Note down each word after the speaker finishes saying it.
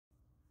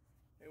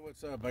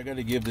What's up? I got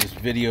to give this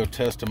video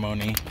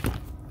testimony.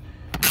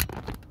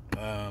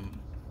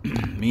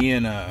 Me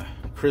and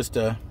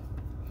Krista,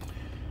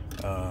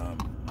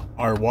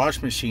 our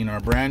wash machine, our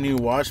brand new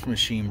wash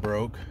machine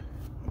broke.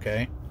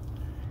 Okay,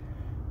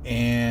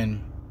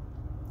 and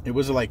it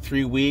was like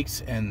 3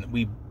 weeks, and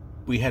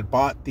we had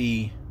bought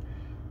the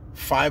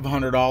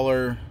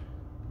 $500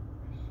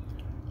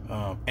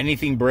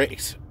 anything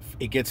breaks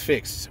it gets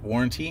fixed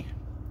warranty,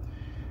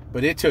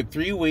 but it took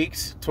 3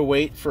 weeks to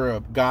wait for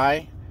a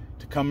guy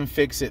to come and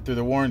fix it through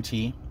the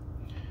warranty.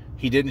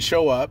 He didn't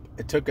show up.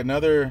 It took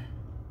another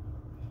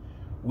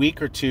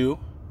week or two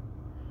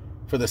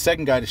for the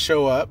second guy to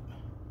show up,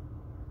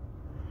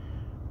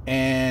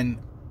 and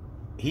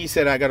he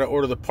said, I got to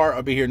order the part,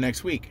 I'll be here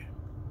next week.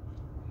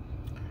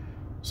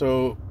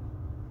 So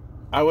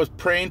I was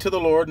praying to the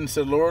Lord and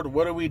said, Lord,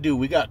 what do?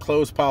 We got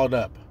clothes piled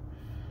up.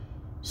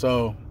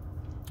 So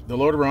the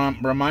Lord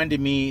reminded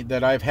me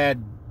that I've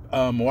had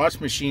wash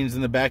machines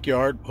in the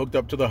backyard hooked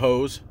up to the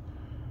hose,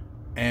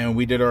 and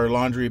we did our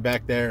laundry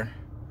back there.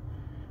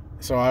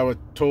 So I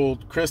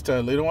told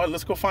Krista, you know what,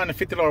 let's go find a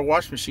 $50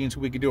 wash machine so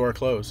we could do our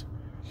clothes.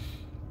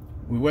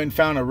 We went and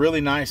found a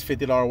really nice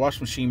 $50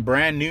 wash machine,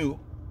 brand new.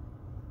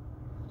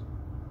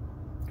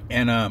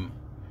 And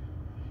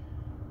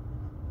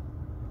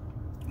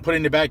put it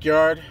in the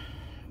backyard.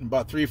 In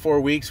about 3-4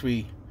 weeks,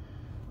 we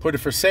put it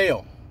for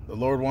sale. The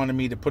Lord wanted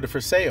me to put it for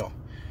sale.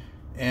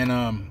 And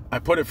I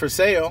put it for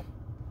sale.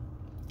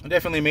 I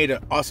definitely made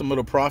an awesome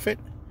little profit.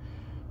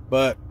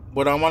 But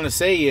what I want to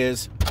say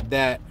is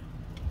that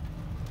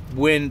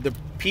when the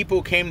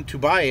people came to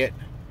buy it,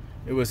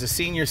 it was a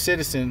senior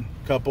citizen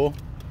couple,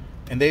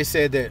 and they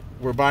said that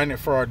we're buying it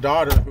for our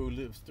daughter who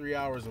lives 3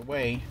 hours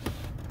away,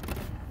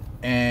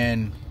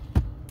 and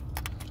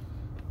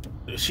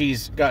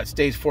she's got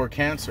stage 4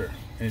 cancer,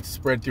 and it's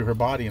spread through her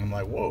body. And I'm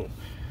like, whoa.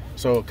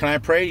 So can I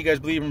pray? You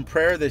guys believe in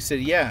prayer? They said,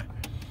 yeah.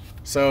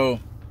 So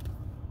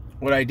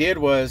what I did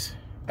was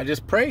I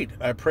just prayed.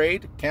 I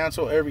prayed,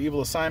 cancel every evil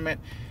assignment,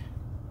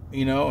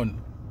 and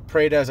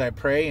prayed as I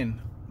pray. And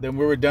then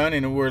we were done,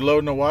 and we were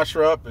loading the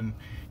washer up, and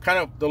kind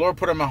of the Lord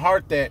put in my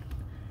heart that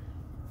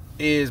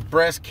is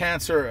breast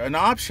cancer an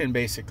option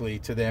basically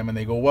to them. And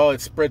they go, well,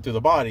 it's spread through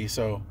the body.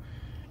 So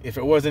if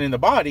it wasn't in the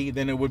body,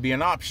 then it would be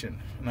an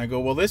option. And I go,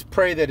 well, let's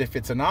pray that if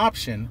it's an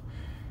option,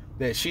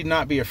 that she'd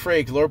not be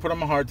afraid. The Lord put on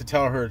my heart to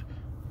tell her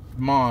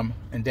mom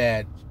and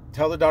dad,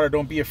 tell the daughter,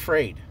 don't be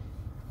afraid.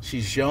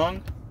 She's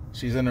young.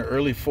 She's in her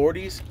early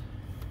 40s.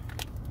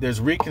 There's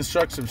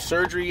reconstructive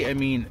surgery. I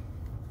mean,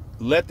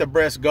 let the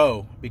breast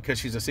go because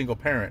she's a single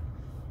parent.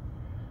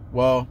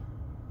 Well,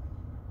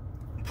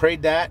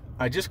 prayed that.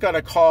 I just got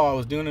a call. I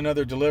was doing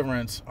another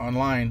deliverance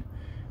online.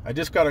 I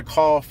just got a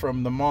call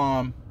from the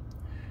mom.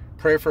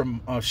 Pray for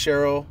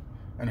Cheryl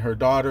and her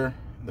daughter,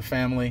 the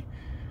family.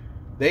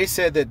 They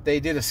said that they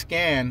did a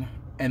scan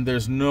and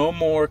there's no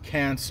more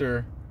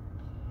cancer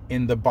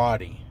in the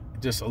body,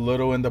 just a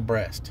little in the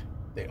breast.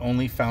 They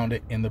only found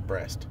it in the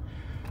breast.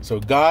 So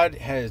God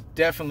has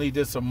definitely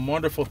did some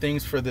wonderful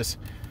things for this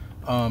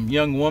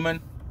young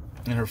woman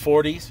in her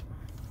 40s.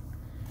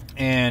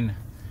 And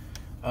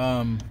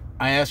I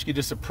ask you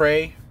just to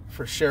pray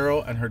for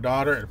Cheryl and her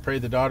daughter, and pray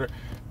the daughter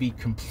be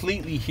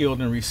completely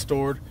healed and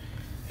restored,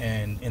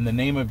 and in the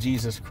name of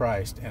Jesus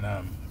Christ. And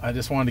I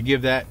just wanted to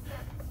give that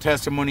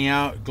testimony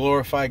out,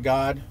 glorify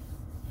God.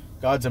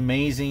 God's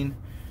amazing.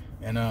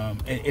 And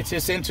it's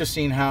just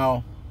interesting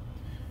how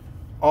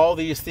all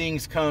these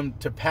things come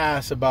to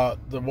pass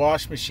about the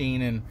wash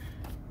machine, and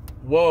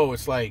whoa,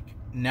 it's like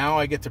now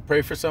I get to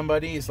pray for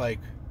somebody. It's like,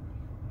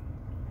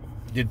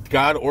 did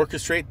God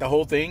orchestrate the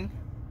whole thing?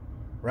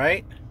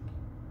 Right?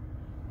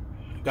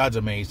 God's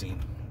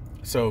amazing.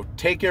 So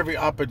take every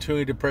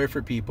opportunity to pray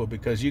for people,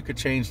 because you could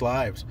change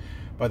lives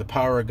by the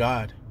power of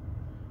God.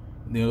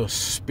 The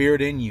spirit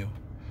in you,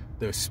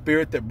 the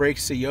spirit that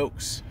breaks the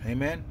yokes.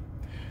 Amen.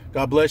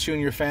 God bless you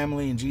and your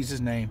family in Jesus'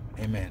 name.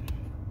 Amen.